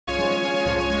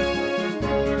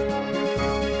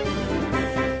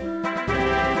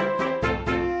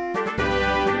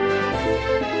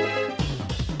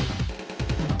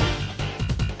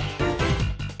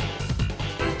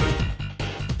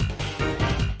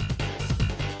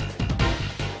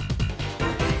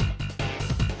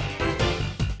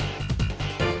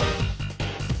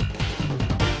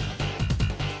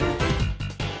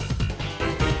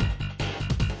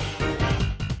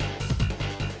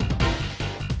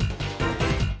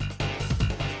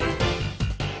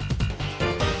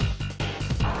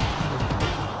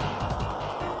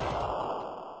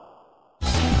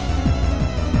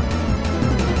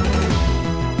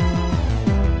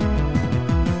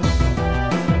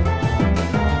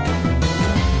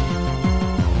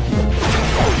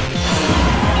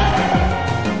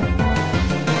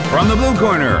From the blue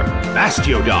corner,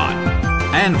 Bastiodon.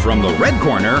 And from the red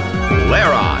corner,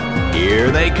 Lairon.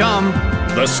 Here they come.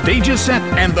 The stage is set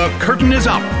and the curtain is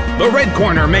up. The red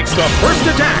corner makes the first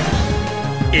attack.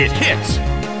 It hits.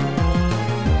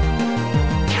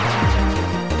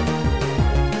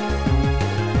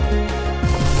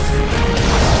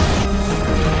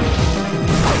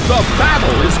 The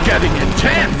battle is getting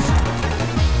intense.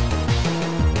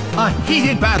 A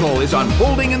heated battle is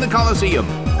unfolding in the Colosseum.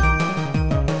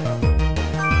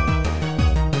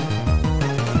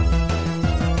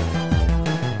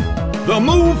 The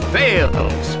move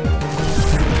fails.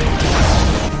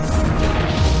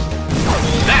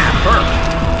 That hurt.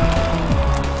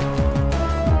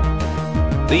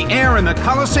 The air in the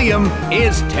Colosseum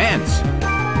is tense.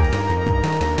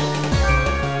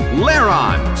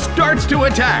 Lairon starts to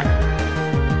attack.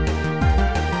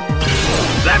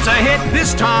 That's a hit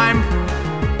this time.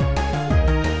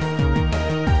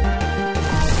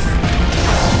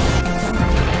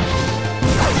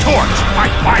 Torch by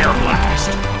Fire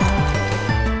Blast.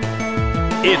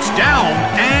 It's down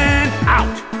and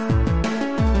out.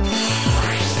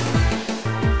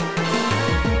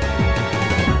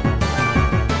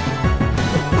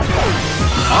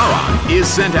 Aron is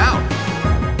sent out.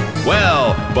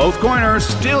 Well, both corners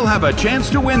still have a chance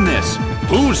to win this.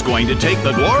 Who's going to take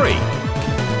the glory?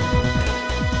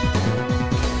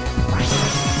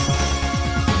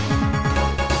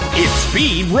 Its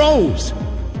speed rose.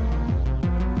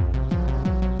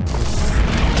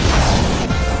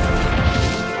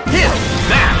 Hit!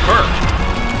 That hurt.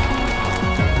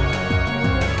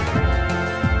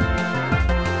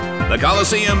 The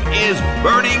Colosseum is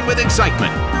burning with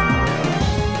excitement.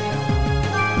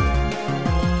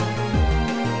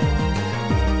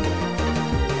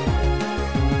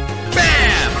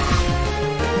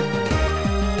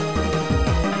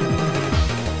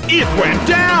 It went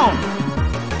down!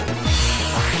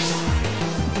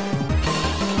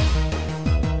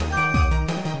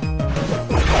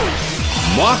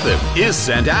 Mothim is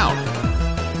sent out.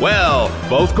 Well,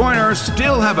 both corners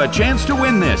still have a chance to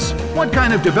win this. What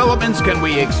kind of developments can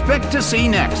we expect to see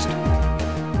next?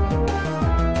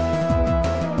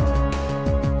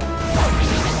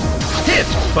 Hit!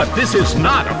 But this is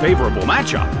not a favorable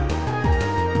matchup.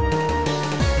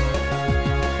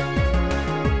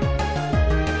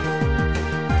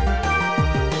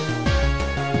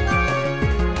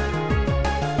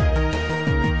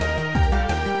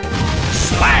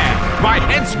 By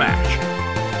head smash.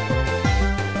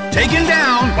 Taken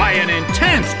down by an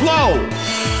intense blow.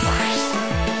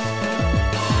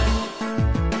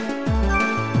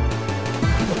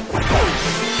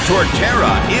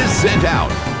 Torterra is sent out.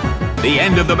 The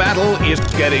end of the battle is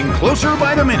getting closer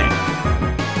by the minute.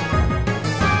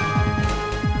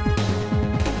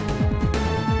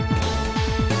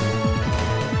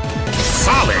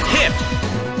 Solid hit.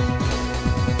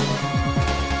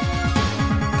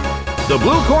 The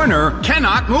blue corner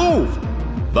cannot move.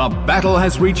 The battle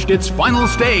has reached its final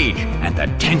stage, and the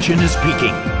tension is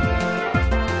peaking.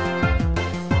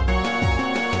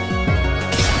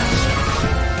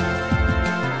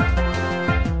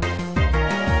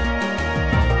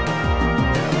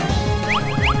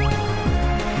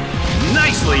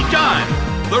 Nicely done!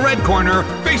 The red corner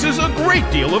faces a great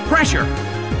deal of pressure.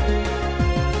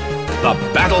 The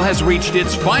battle has reached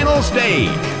its final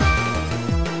stage.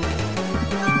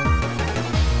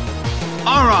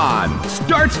 Aron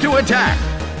starts to attack.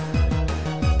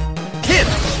 Hit!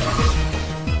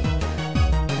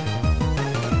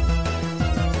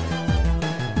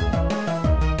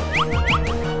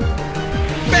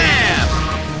 Bam!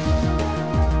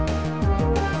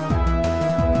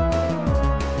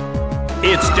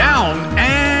 It's down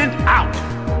and out.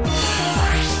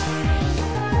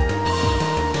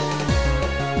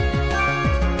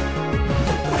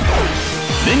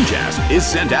 Ninjask is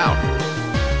sent out.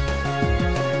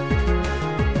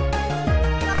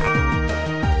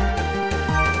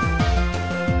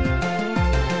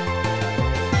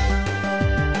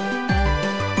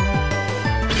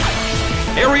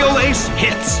 Aerial Ace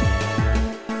hits.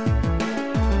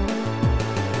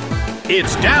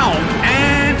 It's down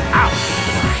and out.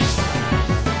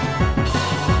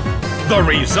 The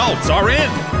results are in.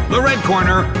 The red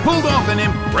corner pulled off an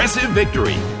impressive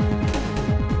victory.